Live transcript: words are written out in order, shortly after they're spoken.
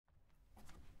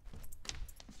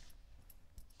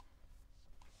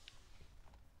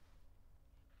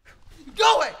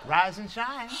going? Rise and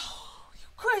shine. Oh, you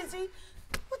crazy.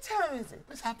 What time is it?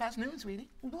 It's noon, sweetie.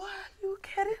 Boy, are you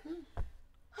kidding?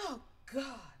 Oh, God.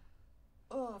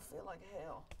 Oh, I feel like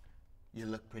hell. You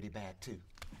look pretty bad, too.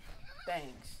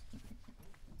 Thanks.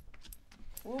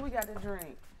 What we got to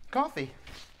drink? Coffee.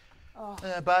 Oh.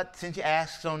 But since you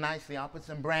asked so nicely, I'll put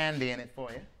some brandy in it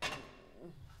for you.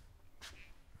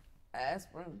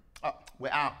 Aspirin. Oh,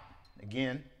 we're out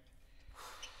again.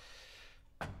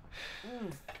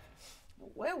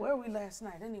 Where were we last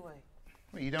night, anyway?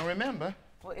 Well, you don't remember.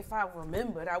 Well, if I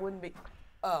remembered, I wouldn't be...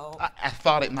 Oh. I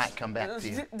thought it might come back to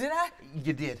you. Did I?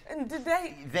 You did. And did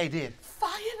they? They did.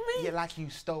 Fired me? Yeah, like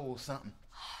you stole something.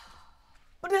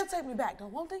 But they'll take me back, though,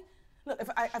 won't they? Look,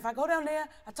 if I go down there,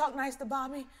 I talk nice to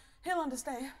Bobby, he'll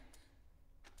understand.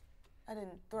 I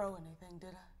didn't throw anything,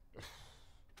 did I?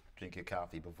 Drink your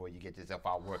coffee before you get yourself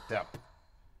all worked up.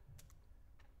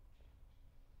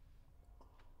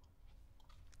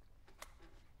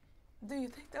 Do you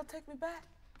think they'll take me back?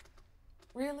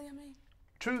 Really, I mean?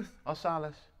 Truth or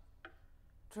solace?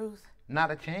 Truth.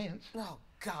 Not a chance. Oh,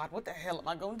 God, what the hell am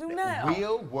I going to do now?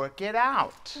 We'll work it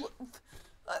out.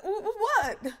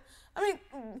 What? I mean,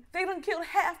 they done killed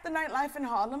half the nightlife in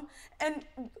Harlem, and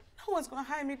no one's going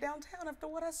to hire me downtown after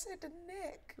what I said to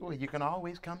Nick. Well, you can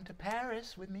always come to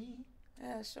Paris with me.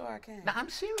 Yeah, sure I can. Now, I'm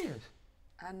serious.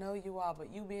 I know you are,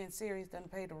 but you being serious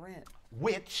doesn't pay the rent.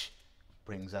 Which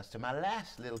brings us to my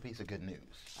last little piece of good news.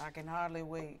 I can hardly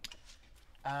wait.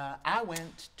 I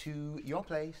went to your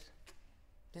place.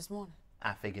 This morning?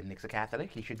 I figured Nick's a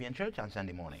Catholic. He should be in church on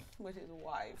Sunday morning. With his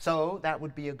wife. So that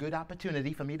would be a good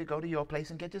opportunity for me to go to your place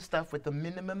and get your stuff with the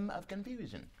minimum of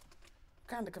confusion.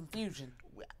 What kind of confusion?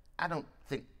 I don't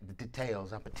think the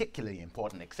details are particularly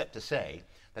important, except to say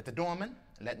that the doorman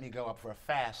let me go up for a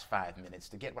fast 5 minutes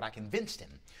to get what I convinced him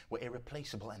were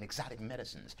irreplaceable and exotic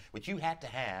medicines, which you had to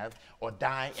have or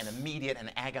die an immediate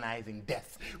and agonizing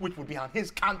death, which would be on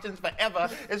his conscience forever,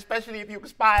 especially if you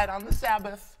expired on the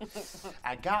Sabbath.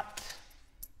 I got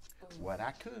what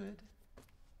I could.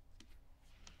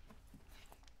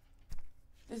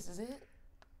 This is it?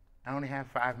 I only have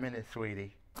 5 minutes,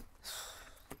 sweetie.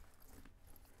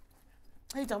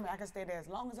 He told me I could stay there as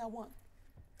long as I want.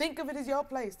 Think of it as your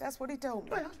place. That's what he told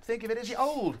me. Well, think of it as your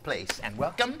old place, and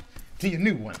welcome to your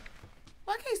new one.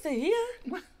 Well, I can't stay here.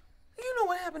 What? You know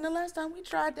what happened the last time we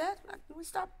tried that? We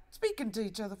stopped speaking to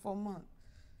each other for a month.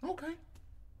 Okay.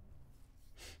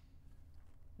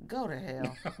 Go to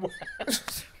hell.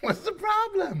 What's the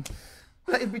problem?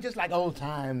 It'd be just like old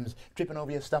times, tripping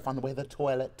over your stuff on the way to the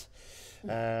toilet.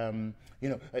 Worrying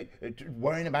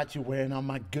about you wearing all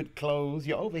my good clothes.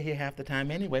 You're over here half the time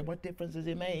anyway. What difference does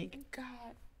it make? God.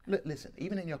 Listen,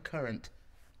 even in your current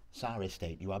sorry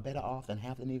state, you are better off than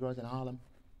half the Negroes in Harlem.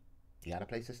 You got a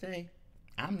place to stay.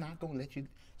 I'm not going to let you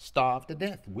starve to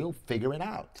death. We'll figure it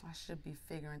out. I should be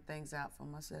figuring things out for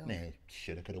myself. Man,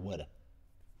 shoulda, coulda, woulda.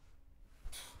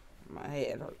 My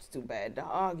head hurts too bad to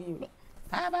argue.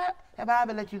 Have I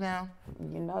ever let you down?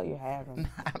 You know you haven't.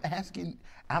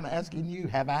 I'm asking you,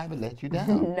 have I ever let you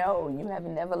down? No, you have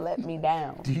never let me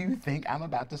down. Do you think I'm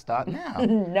about to start now?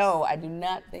 No, I do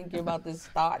not think you're about to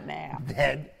start now.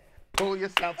 Then pull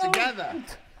yourself together.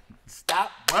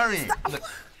 Stop worrying. Stop. Look,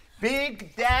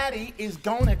 Big Daddy is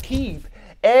gonna keep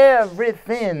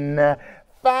everything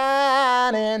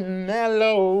fine and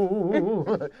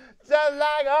mellow. Just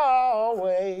like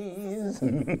always.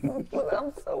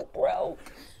 I'm so broke.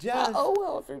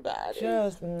 Oh, everybody.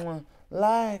 Just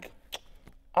like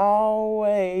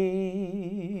always.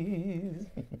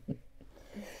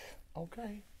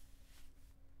 Okay.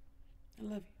 I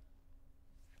love you.